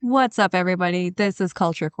What's up, everybody? This is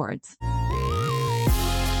Culture Chords.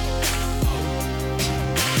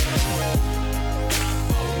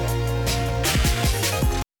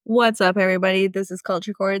 What's up, everybody? This is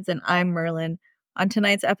Culture Chords, and I'm Merlin. On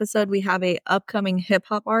tonight's episode, we have a upcoming hip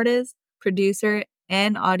hop artist, producer,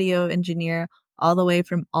 and audio engineer all the way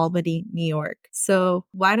from Albany, New York. So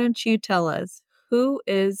why don't you tell us, who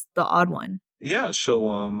is the Odd One? Yeah, so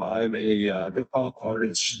I'm a hip hop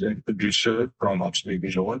artist and producer from upstate New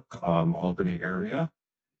York, Albany area,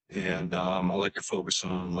 and I like to focus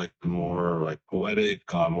on like the more like poetic,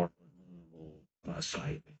 more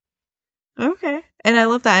side. Okay. And I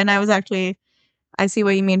love that. And I see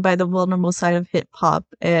what you mean by the vulnerable side of hip hop,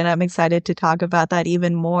 and I'm excited to talk about that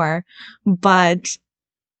even more. But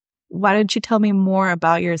why don't you tell me more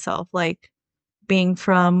about yourself? Like, being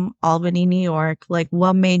from Albany, New York, like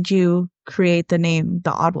what made you create the name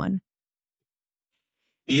The Odd One?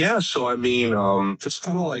 Yeah, so I mean, just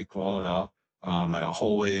kind of like growing up, I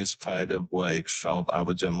always kind of like felt I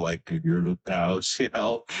was in like a weird house,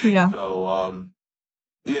 Yeah. So,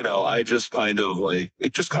 I just kind of like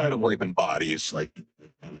it just kind of like embodies like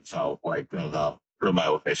felt like through my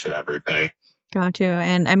life and everything. Got you.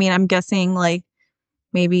 And I mean, I'm guessing like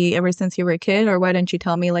maybe ever since you were a kid, or why didn't you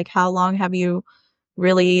tell me like how long have you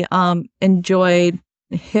really enjoyed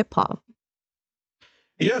hip hop?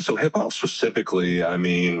 Yeah, so hip hop specifically, I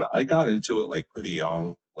mean, I got into it like pretty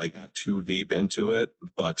young, like not too deep into it,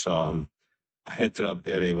 but I ended up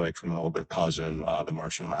getting like from an older cousin, the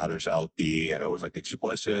Martial Matters LP, and it was like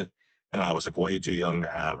explicit. And I was like way too young to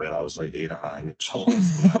have it. I was like 8 or 9 years old.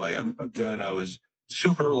 Like again, I was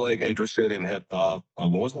super like interested in hip hop. It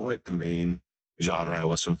wasn't like the main genre I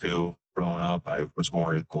listened to growing up. I was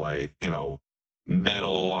more into like,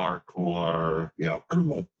 metal, hardcore, pretty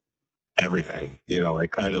much everything. I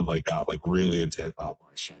kind of like got like really into hip hop.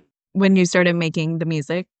 When you started making the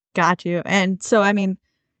music. Got you. And so, I mean,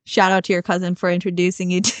 shout out to your cousin for introducing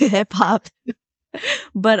you to hip hop.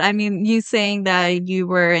 But I mean, you saying that you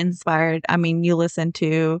were inspired, I mean, you listened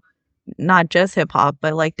to not just hip hop,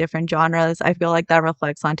 but like different genres. I feel like that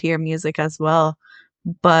reflects onto your music as well.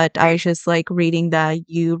 But I was just like reading that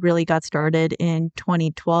you really got started in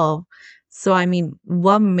 2012. So, I mean,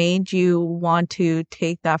 what made you want to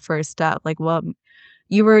take that first step? Like, what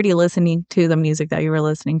you were already listening to the music that you were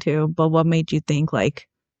listening to, but what made you think like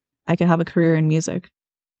I could have a career in music?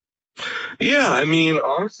 Yeah, I mean,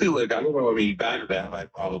 honestly, like I don't know. I mean, back then I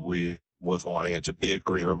probably was wanting it to be a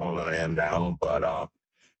career more than I am now, but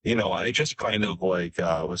I just kind of like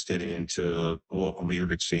was getting into the local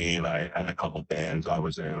music scene. I had a couple bands I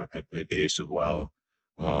was in. I played bass as well.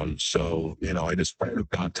 So I just kind of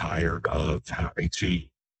got tired of having to,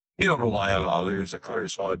 rely on others. I kind of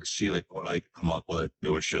just wanted to see like what I could come up with. It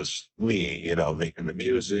was just me, making the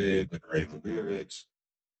music, like writing the lyrics,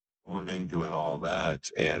 performing, doing all that,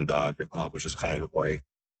 and hip hop was just kind of like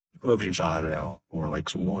moving genre or like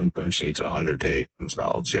some one person to undertake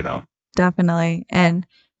themselves. Definitely. And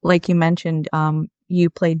like you mentioned, you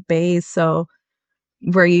played bass. So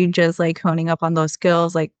were you just like honing up on those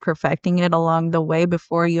skills, like perfecting it along the way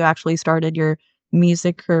before you actually started your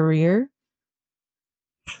music career?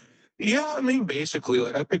 Yeah, I mean, basically,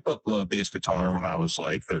 like I picked up the bass guitar when I was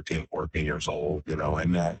like 13, 14 years old,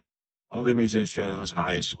 and that other musicians in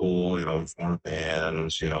high school, formed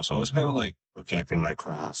bands, so I was kind of like perfecting my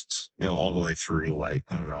crafts, all the way through, like,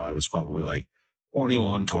 I don't know, I was probably like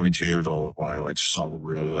 21, 22 years old when I like started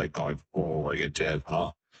really like going full like into hip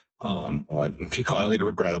hop. But I later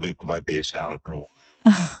regrettably put my bass down for a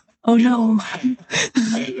while. Oh You know, no. I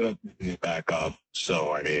ended up picking it back up.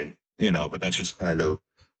 So I mean, but that's just kind of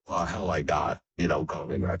how I got,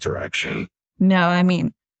 going in that direction. No, I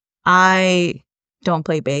mean, I don't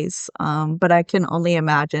play bass, but I can only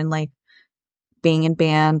imagine like being in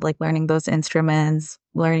band, like learning those instruments,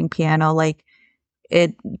 learning piano, like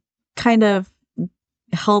it kind of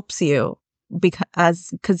helps you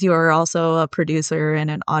because you're also a producer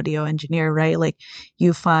and an audio engineer, right? Like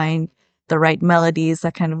you find the right melodies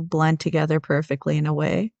that kind of blend together perfectly in a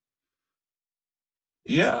way.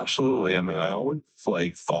 Yeah, absolutely. I mean, I always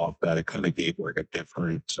like thought that it kind of gave like a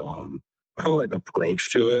different kind of like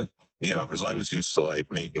approach to it, because I was used to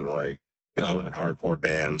like making like, like hardcore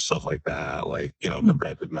bands, stuff like that, like, Mm.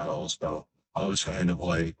 progressive metal. So I was kind of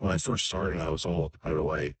like when I first started, I was all kind of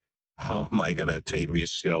like, how am I gonna take these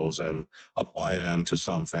skills and apply them to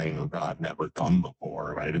something that I've never done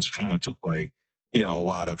before? Right. It's kind of took like, a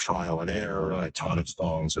lot of trial and error, a ton of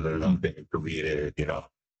songs that are not being created,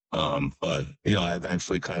 but I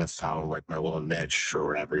eventually kind of found like my little niche or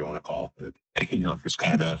whatever you want to call it. And, just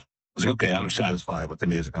kind of was like, okay, I'm satisfied with the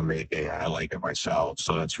music I'm making. I like it myself.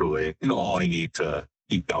 So that's really, all I need to,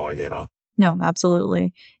 keep going, you know? No,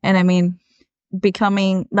 absolutely. And I mean,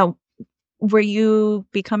 becoming no, were you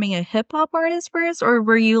becoming a hip hop artist first, or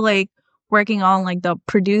were you, like, working on, like, the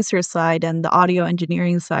producer side and the audio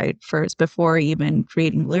engineering side first before even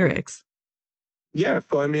creating lyrics? Yeah,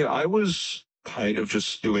 so I mean, I was kind of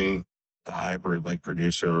just doing the hybrid, like,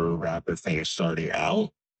 producer rapper thing starting out.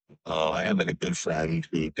 I had, like, a good friend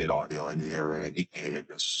who did audio engineering, and he came and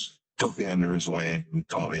just took me under his wing and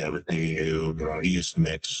taught me everything he knew. You know, he used to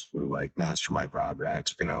mix or, like, master my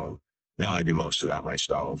projects, you know? Now I do most of that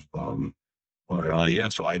myself. Yeah,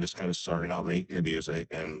 so I just kind of started out making music,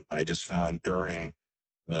 and I just found during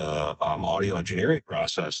the audio engineering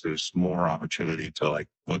process, there's more opportunity to like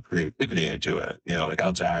put creativity into it. You know, like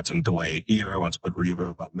I'll add some delay here, I want to put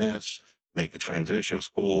reverb on this, make the transitions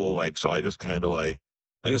cool. Like, so I just kind of like,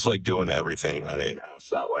 I just like doing everything on in-house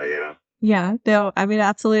that way, you know? Yeah, no, I mean,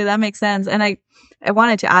 absolutely, that makes sense, and I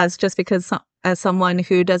wanted to ask just because as someone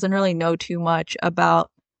who doesn't really know too much about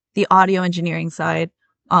the audio engineering side,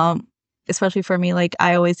 um, especially for me, like,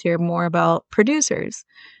 I always hear more about producers,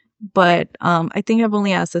 but, I think I've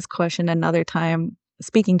only asked this question another time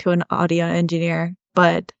speaking to an audio engineer,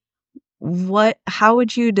 but how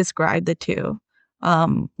would you describe the 2?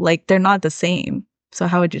 Like, they're not the same, so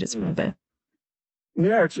how would you describe it?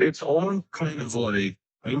 Yeah, it's all kind of like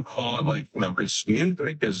I don't call it like numbers skin, but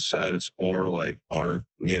because it's more like art,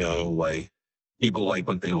 you know, like people like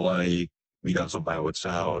what they like because of how it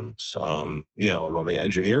sounds. You know, on the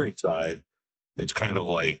engineering side, it's kind of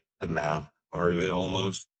like the math part of it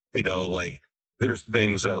almost, you know, like there's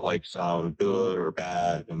things that like sound good or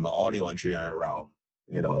bad in the audio engineering realm.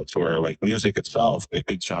 You know, it's where like music itself, it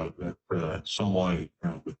could sound good for someone,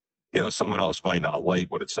 you know, someone else might not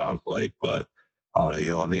like what it sounds like, but you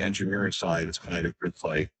know, on the engineering side, it's kind of it's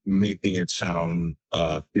like making it sound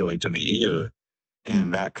feeling to the ear.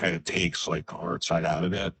 And that kind of takes like the art side out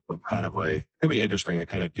of it, but kind of like it'd be interesting to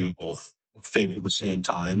kind of do both things at the same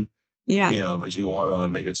time, Yeah. you know, but you want to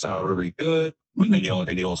make it sound really good, but then you know,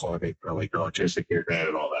 then you also want to make it like artistic here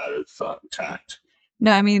and all that is intact.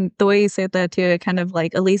 No, I mean, the way you said that too, it kind of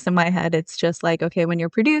like, at least in my head, it's just like, okay, when you're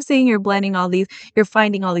producing, you're blending you're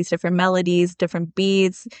finding all these different melodies, different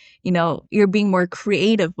beats, you're being more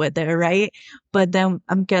creative with it, right? But then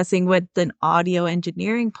I'm guessing with an audio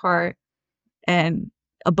engineering part and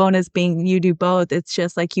a bonus being you do both, it's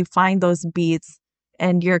just like you find those beats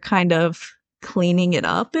and you're kind of cleaning it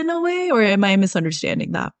up in a way, or am I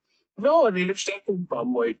misunderstanding that? No, I mean it's definitely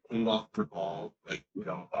from like not for all. Like, you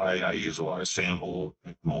know, I use a lot of sample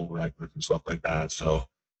like mobile records and stuff like that. So,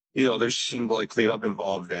 you know, there's some like cleanup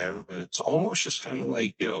involved there, but it's almost just kind of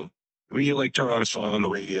like, you know, when you like turn on a song on the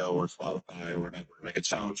radio or Spotify or whatever, like it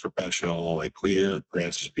sounds professional, like clear,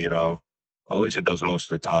 crisp, you know. At least it does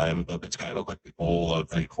most of the time, but it's kind of like the goal of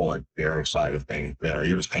the whole engineering side of things there.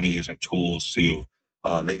 You're just kind of using tools to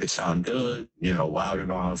make it sound good, you know, loud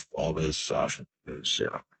enough, all this stuff. You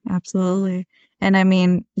know. Absolutely. And I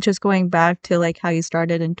mean, just going back to like how you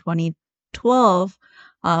started in 2012,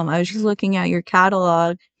 I was just looking at your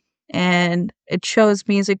catalog and it shows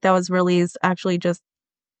music that was released actually just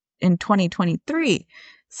in 2023.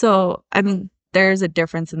 So, I mean, there's a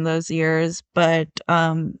difference in those years, but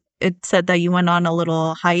it said that you went on a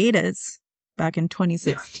little hiatus back in Yeah.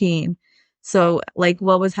 2016. So, like,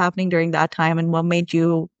 what was happening during that time and what made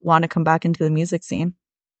you want to come back into the music scene?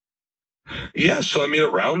 Yeah. So, I mean,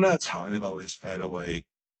 around that time, I was kind of like,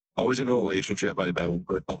 I was in a relationship I'd been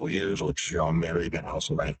for a couple of years, which, you know, I'm married now,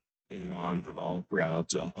 so that, you know, I'm all proud.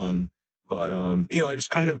 But, you know, I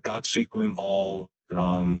just kind of got secretly involved,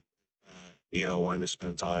 you know, wanted to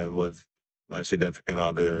spend time with my significant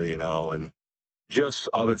other, you know, and just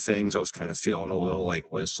other things. I was kind of feeling a little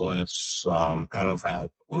like listless, kind of had a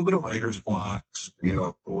little bit of writer's blocks, you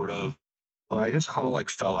know, sort of. But I just kind of like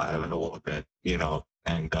fell out of it a little bit, you know,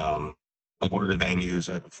 and like one of the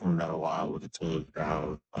venues I performed at a lot with the Toes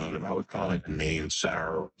Down, and that was kind of like the main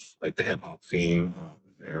center of like the hip hop scene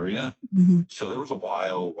area. Mhm. So there was a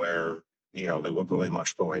while where, you know, there wasn't really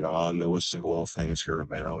much going on. There was some little things here and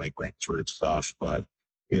there, like sort stuff, but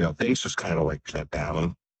you know, things just kind of like shut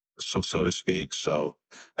down, so to speak. So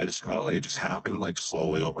I just kind of like it just happened like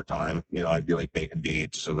slowly over time. You know, I'd be like making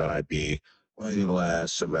beats, and then I'd be writing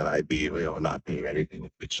less, and then I'd be, you know, not being anything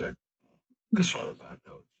with picture as far as that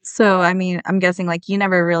goes. So, I mean, I'm guessing, like, you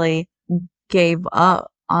never really gave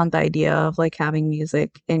up on the idea of, like, having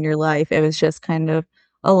music in your life. It was just kind of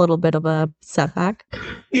a little bit of a setback?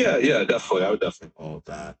 Yeah, yeah, definitely. I would definitely call it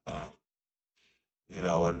that. You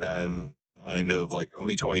know, and then kind of like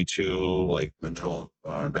only 22, like until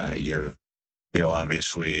that year, you know,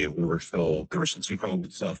 obviously we were still, there was some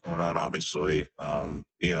COVID stuff going on, obviously.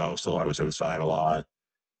 You know, so I was inside a lot.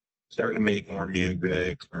 starting to make more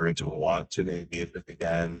music, starting to want to make music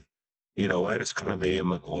again. I just kind of made him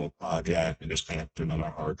like a little project and just kind of put it on my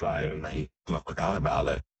hard drive and I forgot about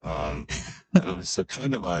it. And it was the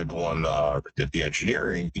kind of like one that did the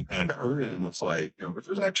engineering. He kind of heard it and was like, this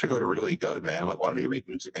is actually going really good, man. Like, why don't you make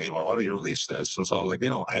music anymore? Why don't you release this? And so I was like,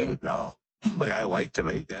 I don't know. Like, I like to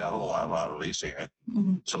make that. Oh, I'm not releasing it.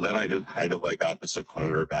 So then I just kind of like got this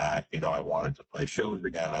corner back. I wanted to play shows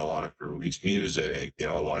again. I wanted to release music.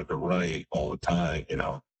 I wanted to write all the time.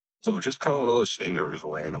 So it's just kind of one of those things that was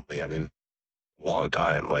randomly. I mean, long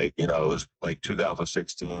time. Like, it was like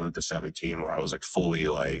 2016 to 17 where I was like fully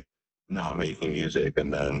like not making music.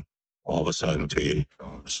 And then all of a sudden,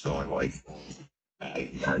 I'm just going like,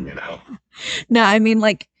 you know. No, I mean,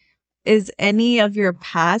 like, is any of your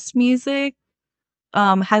past music,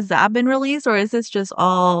 has that been released or is this just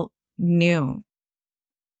all new?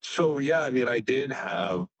 So yeah, I mean, I did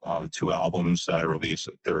have two albums that I released.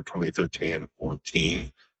 They were 2013 and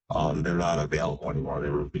 14. They're not available anymore. They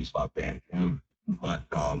were released by Bandcamp, but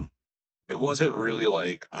it wasn't really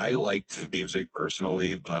like I liked the music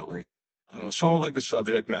personally, but like I don't know, some of like the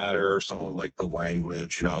subject matter, some of like the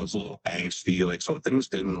language. I was a little angsty. Like some things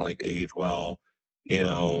didn't like age well.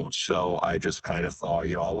 So I just kind of thought,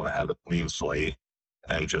 I want to have a clean slate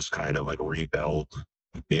and just kind of like rebuild.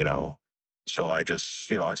 You know, so I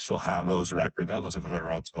just, I still have those records. That wasn't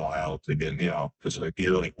around to go out again. Just like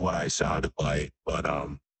like what I sounded like, but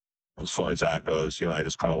as far as that goes, I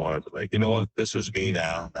just kind of wanted to like, what, this is me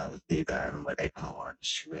now. That was me then. Like, I kind of wanted to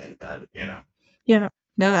shred that. Yeah.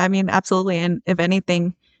 No, I mean, absolutely. And if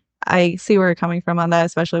anything, I see where you're coming from on that,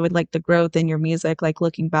 especially with like the growth in your music, like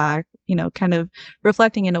looking back, kind of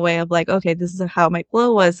reflecting in a way of like, okay, this is how my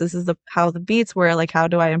flow was. This is how the beats were. Like, how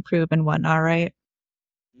do I improve and whatnot, right?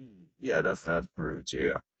 Yeah, that's true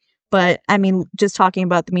too. But I mean, just talking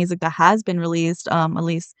about the music that has been released, at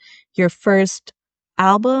least your first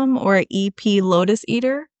album or EP, Lotus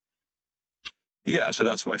Eater. Yeah, so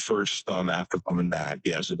that's my first after coming back.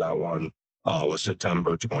 Yeah, so that one was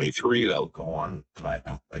September 23. That'll go on like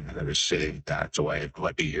another city that's away for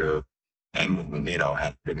like a year and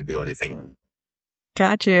haven't to do anything.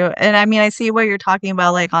 Got you. And I mean, I see what you're talking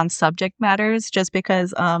about, like on subject matters, just because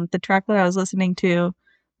the track that I was listening to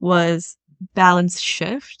was Balance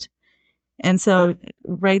Shift. And so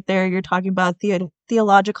right there, you're talking about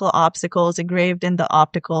theological obstacles engraved in the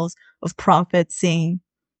opticals of prophets seeking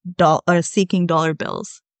dollar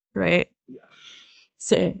bills, right? Yeah.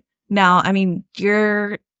 So now, I mean,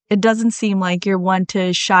 it doesn't seem like you're one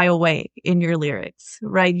to shy away in your lyrics,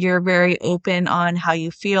 right? You're very open on how you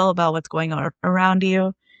feel about what's going on around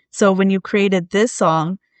you. So when you created this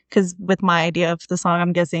song, because with my idea of the song,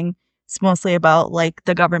 I'm guessing it's mostly about like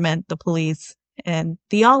the government, the police, and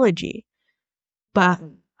theology. But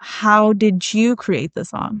how did you create the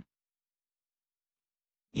song?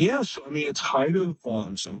 Yeah, so I mean, it's kind of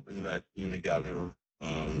something that came together.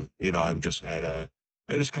 I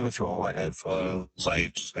just kind of throw all my headphones,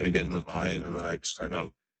 like just kind of get in the vibe, and then I just kind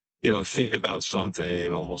of, think about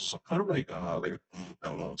something, almost kind of like I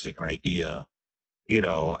don't know, take an idea,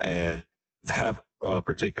 and that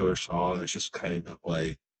particular song is just kind of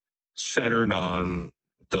like centered on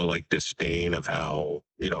the like disdain of how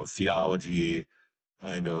theology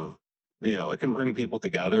kind of, it can bring people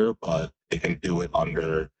together, but it can do it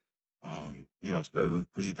under,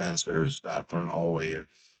 the pastors that aren't always,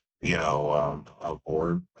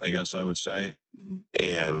 outboard, I guess I would say.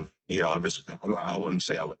 And, I wouldn't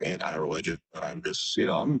say I'm anti-religion, but I'm just,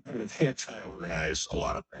 I'm kind of anti-organize a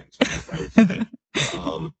lot of things.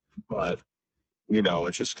 But,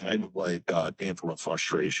 it's just kind of like came from a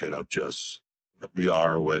frustration of just we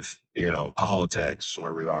are with politics,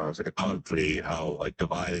 where we are as a country, how like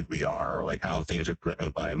divided we are, like how things are driven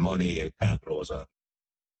by money and capitalism.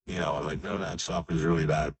 I'm like, none of that stuff is really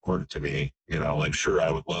that important to me. Like sure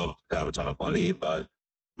I would love to have a ton of money, but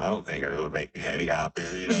I don't think it would make me any happy.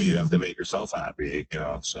 You have to make yourself happy.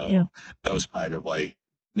 So Yeah. that was kind of like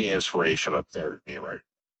the inspiration up there to me, right?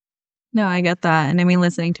 No, I get that. And I mean,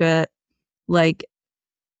 listening to it, like,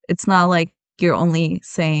 it's not like you're only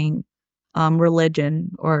saying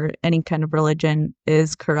religion or any kind of religion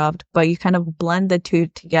is corrupt, but you kind of blend the two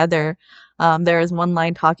together. There is one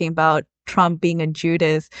line talking about Trump being a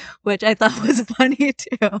Judas, which I thought was funny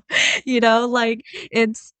too. Like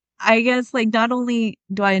I guess, like, not only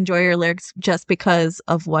do I enjoy your lyrics just because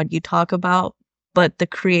of what you talk about, but the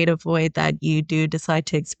creative way that you do decide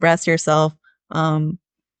to express yourself.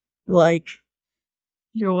 Like,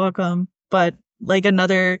 you're welcome. But like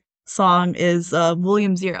another song is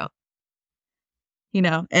William Zero,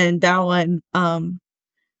 and that one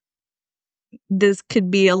this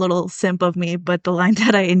could be a little simp of me, but the line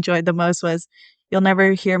that I enjoyed the most was, "You'll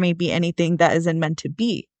never hear me be anything that isn't meant to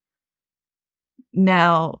be."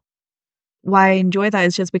 Now, why I enjoy that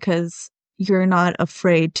is just because you're not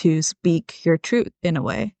afraid to speak your truth in a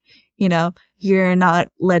way. You know, you're not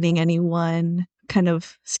letting anyone kind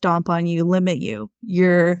of stomp on you, limit you.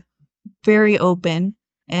 You're very open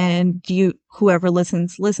and whoever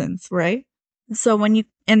listens, listens, right? So when you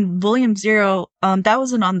and Volume Zero, that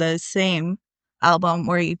wasn't on the same album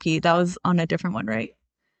or EP. That was on a different one, right?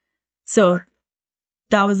 So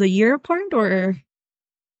that was a year apart, or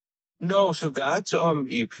No, so that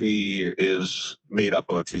EP is made up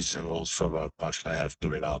of a few singles from a bunch I have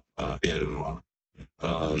put it up in.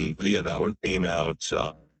 But yeah, that one came out.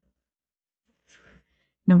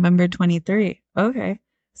 November 23. Okay.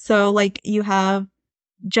 So like you have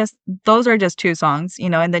just those are just two songs,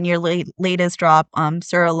 and then your latest drop,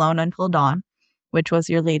 Sir Alone Until Dawn, which was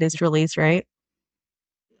your latest release, right?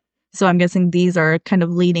 So I'm guessing these are kind of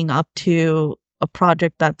leading up to a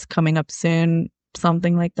project that's coming up soon,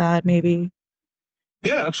 something like that, maybe.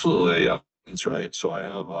 Yeah, absolutely. Yeah, that's right. So I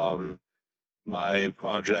have my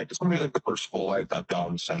project. It's gonna be like the first full length I've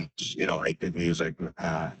done since I did music in the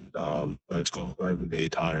past. But it's called By the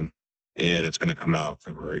Daytime, and it's gonna come out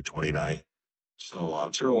February 29th. So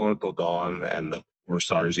Zero Until Dawn and the Four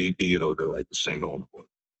Stars EP, those are like the single.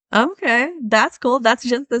 Okay, that's cool. That's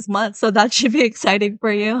just this month, so that should be exciting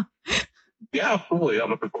for you. Yeah, absolutely. I'm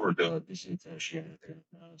looking forward to it.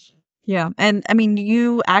 Yeah, and I mean,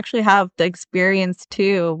 you actually have the experience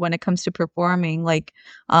too when it comes to performing. Like,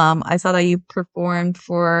 I saw that you performed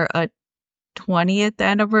for a 20th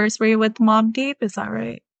anniversary with Mobb Deep. Is that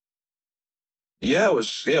right? Yeah, it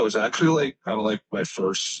was actually like kind of like my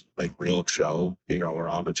first like real show, or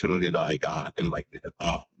opportunity that I got in like the hip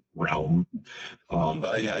hop realm.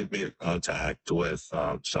 But yeah, I made contact with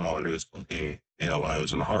someone who was looking, when I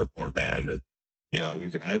was in the hardcore band. And, you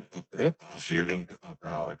can have hip hop, you're going to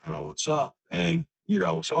like, what's up? And,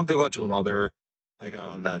 something led to another. I got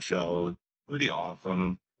on that show, pretty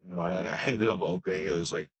awesome. I ended up opening. It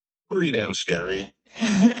was like pretty damn scary.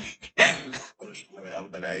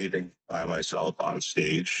 I've been anything by myself on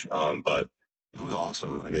stage, but it was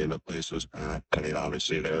awesome. I mean, the place was packed. I mean,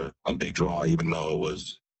 obviously they're a big draw, even though it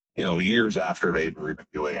was years after they'd been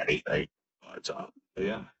doing anything. But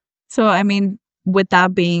yeah. So, I mean, with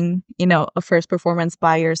that being, a first performance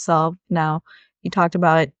by yourself now, you talked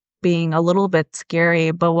about it being a little bit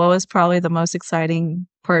scary, but what was probably the most exciting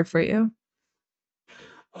part for you?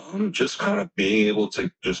 Just kind of being able to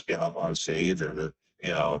just get up on stage and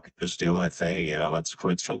just do my thing. That's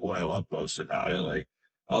what I love most about it. Like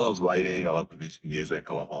I love writing, I love the music,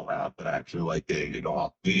 I love all that, but I actually like getting to go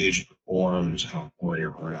off stage, perform, just kind of pour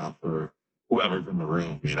your heart out for whoever's in the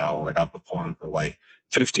room. Like I performed for like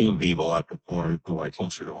 15 people, I performed for like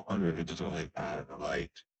closer to 100. It doesn't really matter.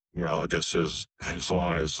 Like just as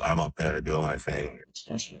long as I'm up there doing my thing.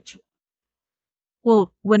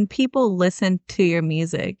 Well, when people listen to your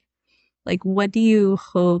music, like, what do you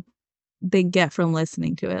hope they get from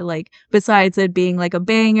listening to it? Like, besides it being like a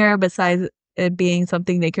banger, besides it being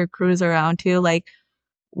something they could cruise around to, like,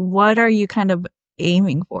 what are you kind of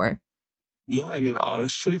aiming for? Yeah, I mean,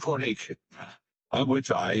 honestly, like, I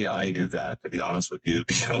wish I do that, to be honest with you,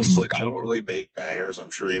 because, like, I don't really make bangers.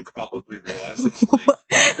 I'm sure you probably realize it's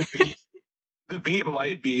like, the beat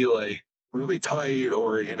might be, like, really tight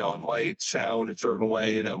or, it might sound a certain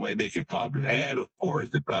way and it might make it pop your head. Of course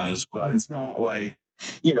it does, but it's not like,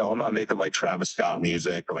 I'm not making, like, Travis Scott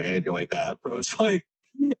music or like, anything like that. But it's like,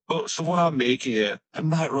 oh, so when I'm making it, I'm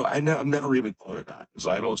not really, I'm never even thought of that because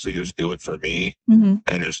I mostly just do it for me Mhm.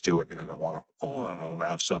 and just do it because I want to perform and I'll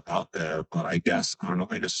have stuff out there. But I guess, I don't know,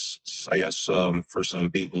 I guess for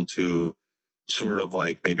some people to sort of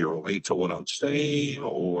like maybe relate to what I'm saying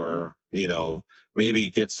or, maybe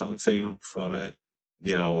get something from it,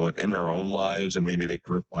 in their own lives and maybe they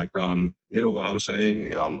can reflect on, what I'm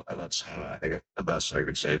saying. And that's I think the best I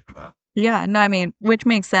could say for that. Yeah, no, I mean, which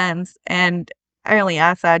makes sense, and I only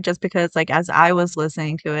asked that just because, like, as I was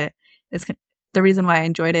listening to it, it's k the reason why I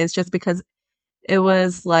enjoyed it is just because it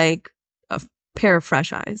was like a pair of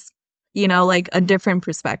fresh eyes, like a different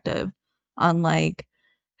perspective on, like,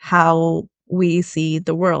 how we see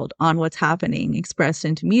the world, on what's happening expressed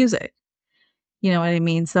into music, you know what I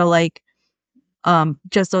mean? So, like,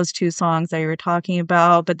 just those 2 songs that you were talking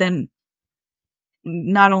about, but then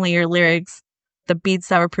not only your lyrics, the beats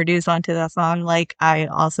that were produced onto that song, like, I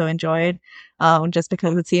also enjoyed, just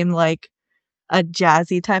because it seemed like a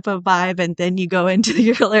jazzy type of vibe, and then you go into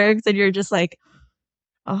your lyrics and you're just like,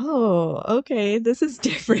 "Oh, okay, this is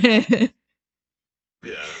different."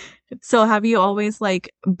 Yeah. So have you always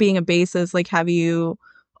like being a bassist, like have you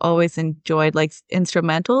always enjoyed like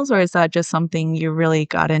instrumentals or is that just something you really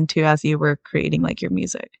got into as you were creating like your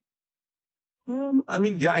music? I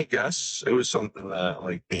mean, yeah, I guess it was something that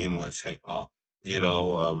like being with hip hop.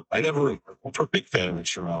 I never, I'm a big fan of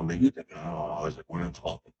instrumental music. I was like, one of the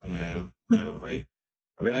top, and like,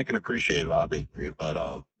 I mean, I can appreciate it, obviously,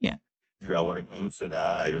 but Yeah. when it comes to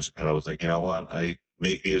that, I just kind of was like, you know what, I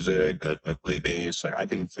make music, I play bass, like, I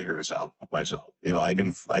can figure this out myself. I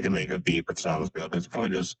can make a beat that sounds good. It's kind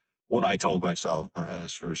of just what I told myself when I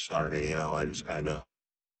was first starting. I just kind of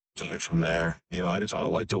took it from there. I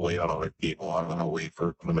don't like to wait on other people. I don't want to wait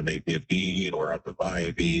for them to make me a beat or have to buy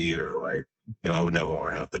a beat or like, I would never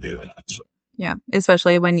want to have to do that. So, Yeah.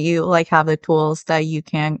 Especially when you like have the tools that you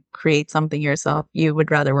can create something yourself, you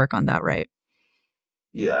would rather work on that, right?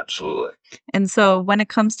 yeah, absolutely. And so when it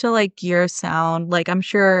comes to like your sound, like I'm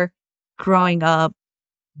sure growing up,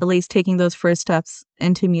 at least taking those first steps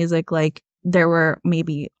into music, like there were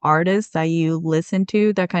maybe artists that you listened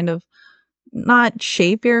to that kind of not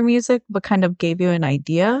shape your music, but kind of gave you an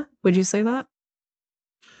idea. Would you say that?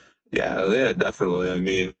 Yeah, yeah, definitely. I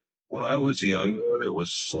mean, when I was younger, it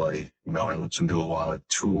was like, I listened to a lot of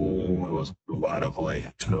Tool. It was a lot of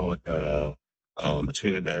like, Tuna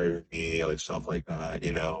Derby, like stuff like that.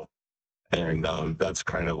 And that's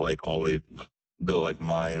kind of like always the like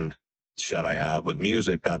mind set I have with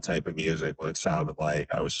music, that type of music, what it sounded like.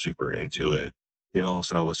 I was super into it. So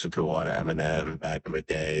I listened to a lot of Eminem back in the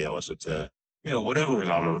day. I listened to, whatever was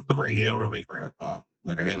on the radio really for hip hop.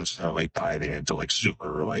 Like I didn't start like diving into like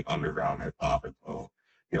super like underground hip hop until,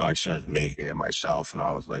 I started making it myself and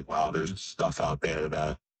I was like, wow, there's stuff out there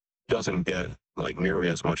that doesn't get like nearly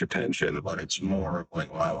as much attention, but it's more of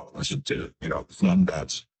like what I want to listen to, stuff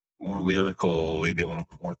that's more lyrical, maybe a little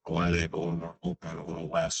more poetic, a little more open, a little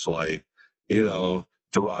less like, you know,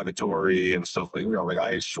 derogatory and stuff like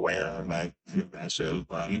I swear and I aggressive,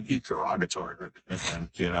 but it's derogatory or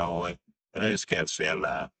different, like, and I just can't stand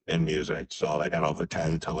that in music. So like I don't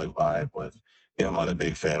pretend to like vibe with, I'm not a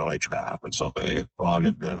big fan of like trap and stuff like on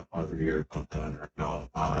it, on your content or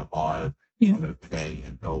on Yeah. the day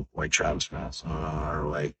and go like Travis Smash or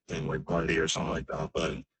like thing like Bloody or something like that.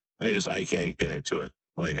 But I can't get into it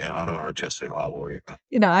like on an artistic level.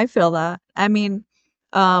 I feel that. I mean,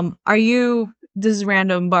 are you this is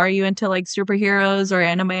random, but are you into like superheroes or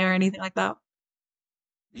anime or anything like that?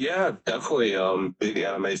 Yeah, definitely. Big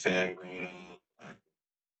anime fan.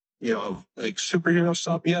 Like superhero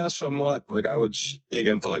stuff. Yeah, somewhat. Like I would dig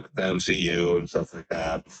into like the MCU and stuff like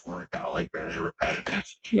that before it got like very repetitive.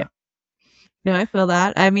 Yeah. No, I feel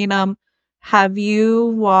that. I mean, have you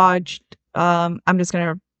watched I'm just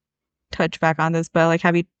gonna touch back on this, but like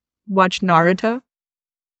have you watched Naruto?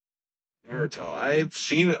 Naruto. I've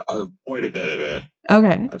seen quite a bit of it.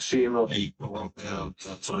 Okay. I've seen like a little bit of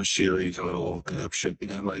some series, a little bit of shit,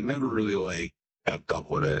 and like never really like kept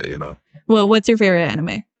up with it. Well, what's your favorite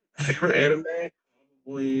anime? Favorite anime?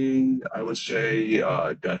 Probably, I would say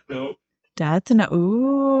Death Note. That's an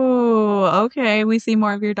ooh, okay. We see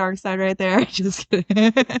more of your dark side right there. Just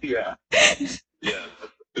kidding. Yeah, yeah,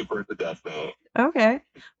 super into Death Note. Okay.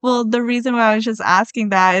 Well, the reason why I was just asking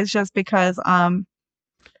that is just because I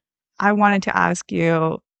wanted to ask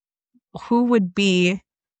you who would be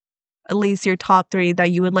at least your top 3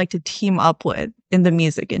 that you would like to team up with in the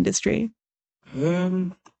music industry?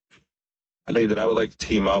 Um, I think that I would like to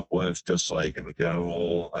team up with just like in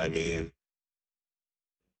general. I mean,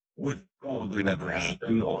 would probably never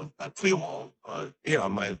happen or definitely won't. But yeah,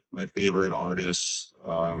 my favorite artists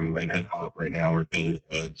in hip hop right now are Benny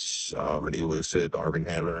Woods, Elucid, Arvin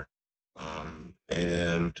Hammer,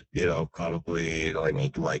 and probably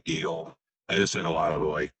like Eagle. I just did a lot of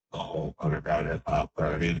like the whole underground hip hop.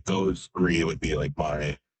 But I mean, those three would be like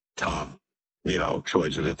my top,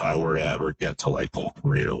 choices if I were to ever get to like all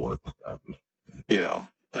three to work with them. You know,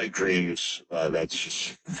 like dreams. That's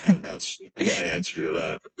just that's the answer to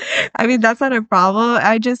that. I mean, that's not a problem.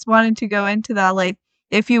 I just wanted to go into that, like,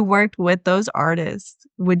 if you worked with those artists,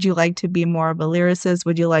 would you like to be more of a lyricist?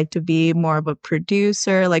 Would you like to be more of a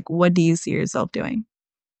producer? Like, what do you see yourself doing?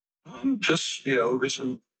 Just just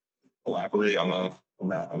collaborate on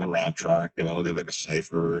a rap track. Do like a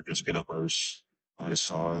cipher, just get a verse on a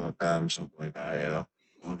song with them, something like that. A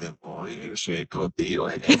little bit more. So it could be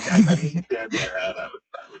like yeah,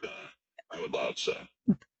 I would love so.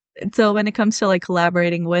 So when it comes to like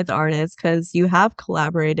collaborating with artists, because you have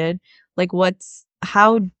collaborated, like what's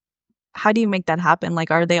how do you make that happen?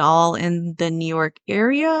 Like, are they all in the New York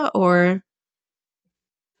area or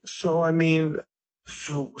So I mean,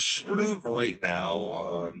 so sort of right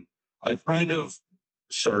now, I kind of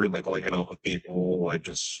started like linking up with people. I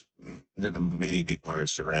just did the meeting people on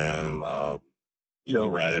Instagram,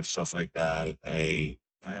 Reddit, stuff like that. I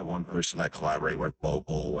have one person I collaborate with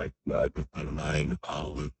local, like a good friend of mine.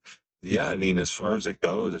 Yeah, I mean, as far as it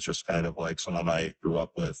goes, it's just kind of like someone I grew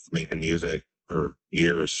up with making music for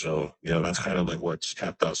years. So, that's kind of like what's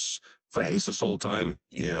kept us friends this whole time,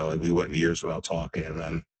 and we went years without talking. And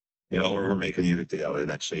then, we're making music together.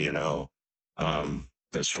 Next thing you know,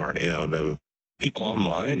 as far, the people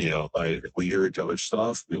online, like we hear each other's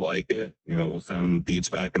stuff, we like it, we'll send beats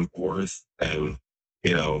back and forth and,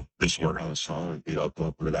 just work on a song, come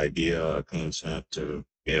up with an idea, a concept, and,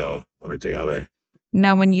 put it together.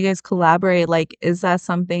 Now, when you guys collaborate, like, is that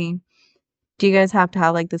something do you guys have to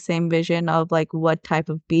have, like, the same vision of, like, what type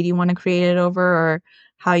of beat you wanna create it over or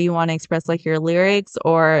how you wanna express, like, your lyrics,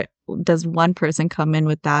 or does one person come in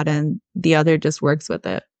with that and the other just works with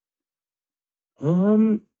it?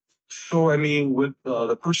 Um, so I mean, with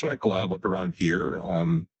the person I collab with around here,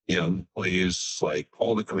 plays like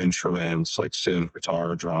all the different instruments, like synth,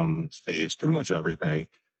 guitar, drums, bass, pretty much everything.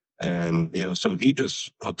 And so he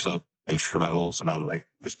just hooks up instrumentals, and I'm like,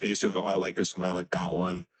 this bass, oh, I like this one, I like that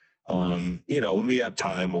one. When we have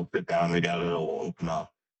time, we'll sit down together, we'll open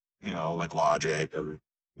up, like Logic and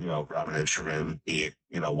grab an instrument, be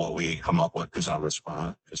what we come up with is on the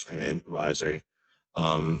spot, just kind of improvising.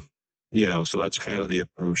 Um, so that's kind of the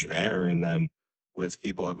approach there. And then with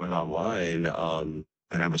people I've been online,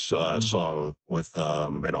 I have a song with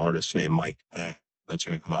an artist named Mike Peck that's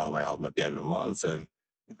going to come out on my album at the end of the month. And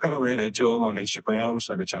I kind of ran into him on Instagram,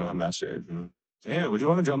 so I could send him a message. And yeah, would you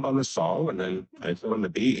want to jump on this song? And then I threw him the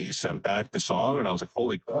beat. He sent back the song, and I was like,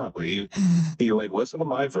 "Holy crap!" He like listened to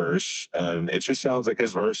my verse, and it just sounds like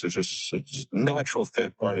his verse is just a natural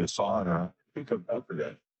fit part of the song. I think I'm for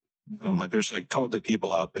that. Like there's like tons of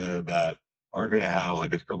people out there that are gonna have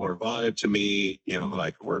like a similar vibe to me, that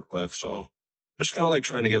I could work with. So just kind of like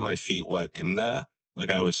trying to get my feet wet in that. Like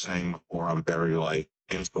I was saying before, I'm very like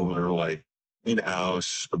insular, like in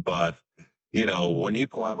house, but when you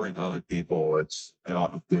collaborate with other people, it's an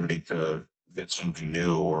opportunity to get something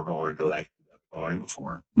new or like going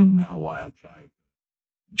before. Mhm. Why I'm trying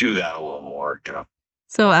to do that a little more.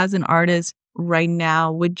 So as an artist right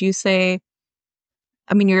now, would you say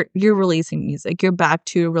I mean, you're releasing music, you're back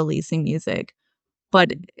to releasing music,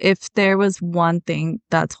 but if there was one thing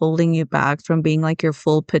that's holding you back from being, like, your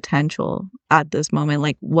full potential at this moment,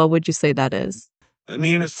 like, what would you say that is? I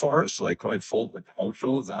mean, as far as like my full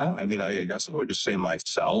potential of that, I mean, I guess I would just say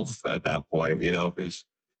myself at that point, because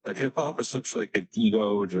like hip hop is such like an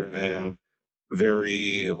ego driven,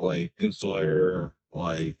 very like insular,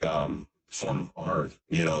 like fun art.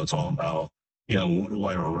 It's all about, what do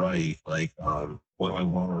I write? Like, what do I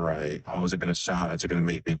want to write? How is it gonna sound? Is it gonna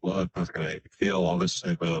make me look? How's it gonna make me feel? All this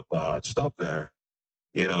type of stuff there.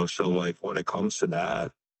 So like when it comes to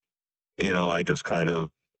that, I just kind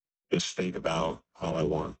of just think about how I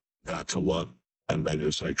want that to look, and then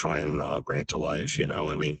just like try and bring it to life.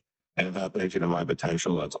 I mean, and if I'm thinking of my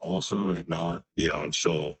potential, that's awesome. If not, I'm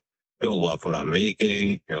still love what I'm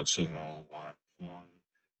making. Seeing all I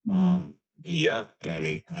want. Yeah, I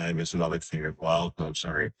mean, time is another thing as well. I'm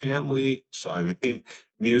sorry, family. So I mean,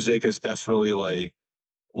 music is definitely like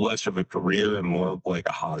less of a career and more of like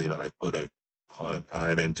a hobby that I put a lot of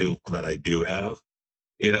time into that I do have.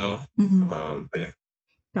 You know, Mhm. yeah.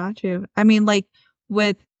 Got you. I mean, like,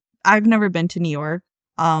 with I've never been to New York,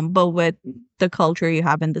 but with the culture you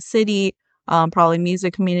have in the city, probably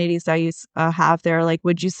music communities that have there, like,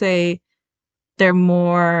 would you say they're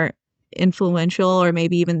more influential or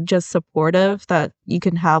maybe even just supportive that you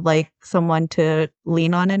can have, like, someone to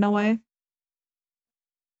lean on in a way?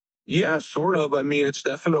 Yeah, sort of. I mean, it's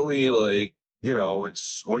definitely like,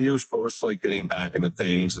 it's when you're first like getting back into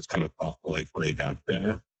things, it's kind of tough to like break out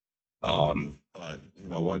there. But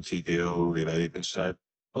once you do, you can start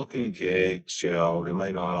booking gigs, it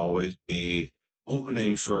might not always be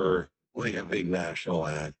opening for like a big national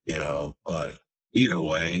act, but either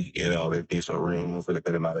way, there'd be some room for a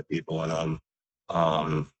good amount of people and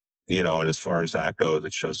um, and as far as that goes,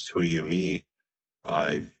 it's just who you meet.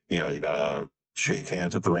 You gotta shake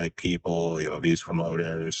hands with the right people, these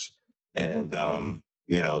promoters. And,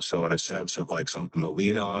 so in a sense of like something to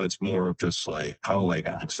lean on, it's more of just like how like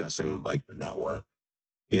accessing like the network,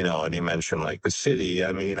 and you mentioned like the city.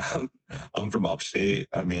 I mean, I'm from upstate.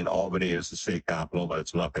 I mean, Albany is the state capital, but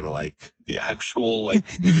it's nothing like the actual like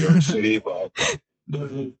New York City, but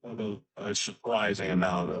there's a surprising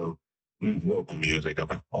amount of local music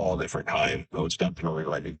of all different kinds. So it's definitely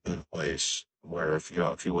like a good place where if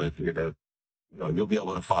you live here, you'll be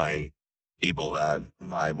able to find people that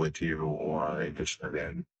vibe with you or are interested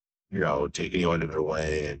in. taking you under their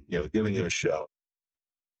way and, giving you a show.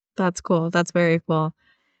 That's cool. That's very cool.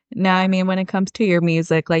 Now, I mean, when it comes to your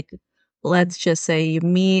music, like, let's just say you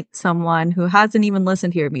meet someone who hasn't even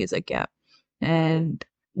listened to your music yet. And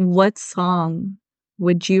what song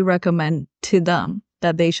would you recommend to them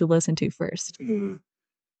that they should listen to first? Hmm,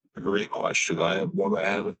 a great question. I have one I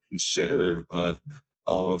haven't considered, but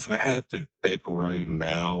if I had to pick right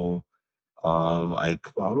now, I'd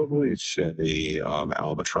probably say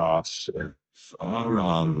Albatross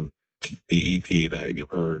on the EP that you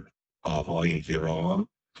heard, Volume Zero.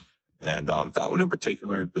 And that one in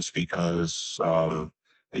particular, just because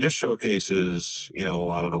it just showcases, a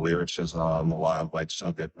lot of the lyricism, a lot of like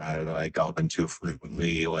subject matter that I delve into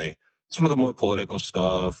frequently, like some of the more political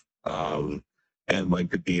stuff, and like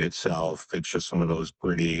the beat itself. It's just some of those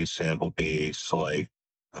pretty sample beats, like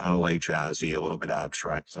kind of like jazzy, a little bit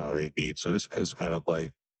abstract sounding beats. So this is kind of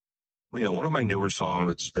like, one of my newer songs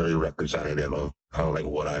that's very representative of kind of like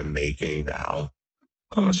what I'm making now.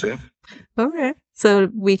 Mm. Honestly. Okay. So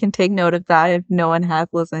we can take note of that if no one has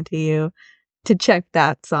listened to you to check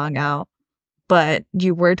that song out. But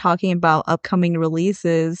you were talking about upcoming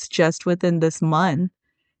releases just within this month.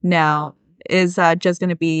 Now, is that just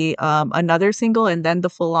gonna be, another single and then the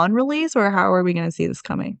full-on release, or how are we gonna see this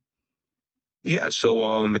coming? Yeah,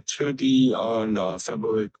 so it's gonna be on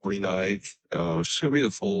February 29th. It's gonna be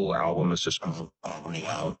the full album. It's just gonna bring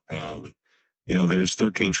out. There's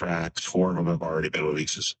 13 tracks. Four of them have already been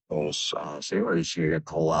released as singles. So you're already seeing a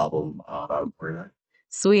whole album. For that.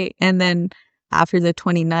 Sweet, and then after the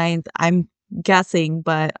 29th, I'm guessing,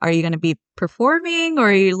 but are you gonna be performing, or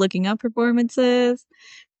are you looking up performances?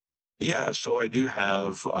 Yeah, so I do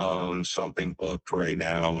have something booked right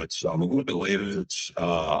now. It's a little bit later. It's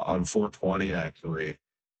on 420 actually,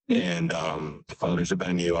 and there's a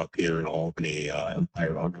venue up here in Albany,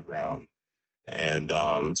 Empire Underground. And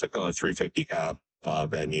it's like a 350 cap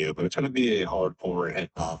venue, but it's going to be a hardcore hip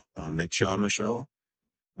hop mix genre show.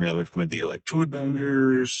 There's going to be like food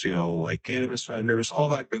vendors, like cannabis vendors, all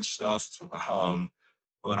that good stuff.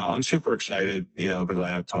 But I'm super excited, because I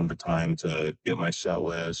have tons of time to get my set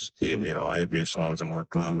list. I have new songs I'm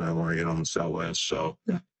working on that I want to get on the set list. So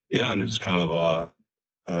yeah, I'm just kind of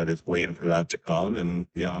just waiting for that to come, and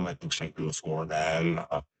I might do something before that. And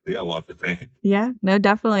yeah, I love the thing. Yeah, no,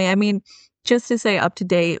 definitely. I mean, just to stay up to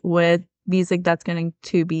date with music that's going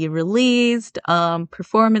to be released,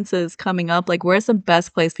 performances coming up, like where's the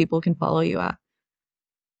best place people can follow you at?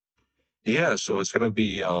 Yeah, so it's gonna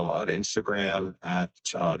be on Instagram at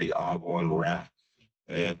the Odd One Rap,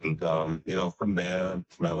 and from there,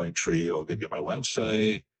 my link tree will give you my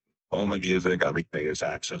website, all my music, everything is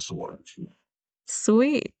accessible.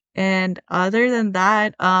 Sweet. And other than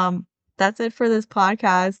that, that's it for this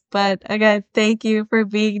podcast. But again, thank you for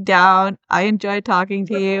being down. I enjoyed talking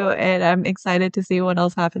to you, and I'm excited to see what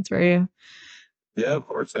else happens for you. Yeah, of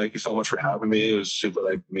course. Thank you so much for having me. It was super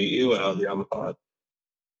nice to meet you, and I'll be on the pod.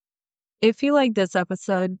 If you like this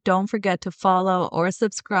episode, don't forget to follow or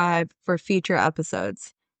subscribe for future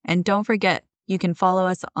episodes. And don't forget, you can follow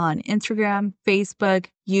us on Instagram, Facebook,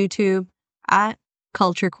 YouTube at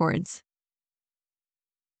Culture Chords.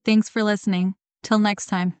 Thanks for listening. Till next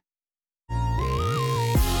time.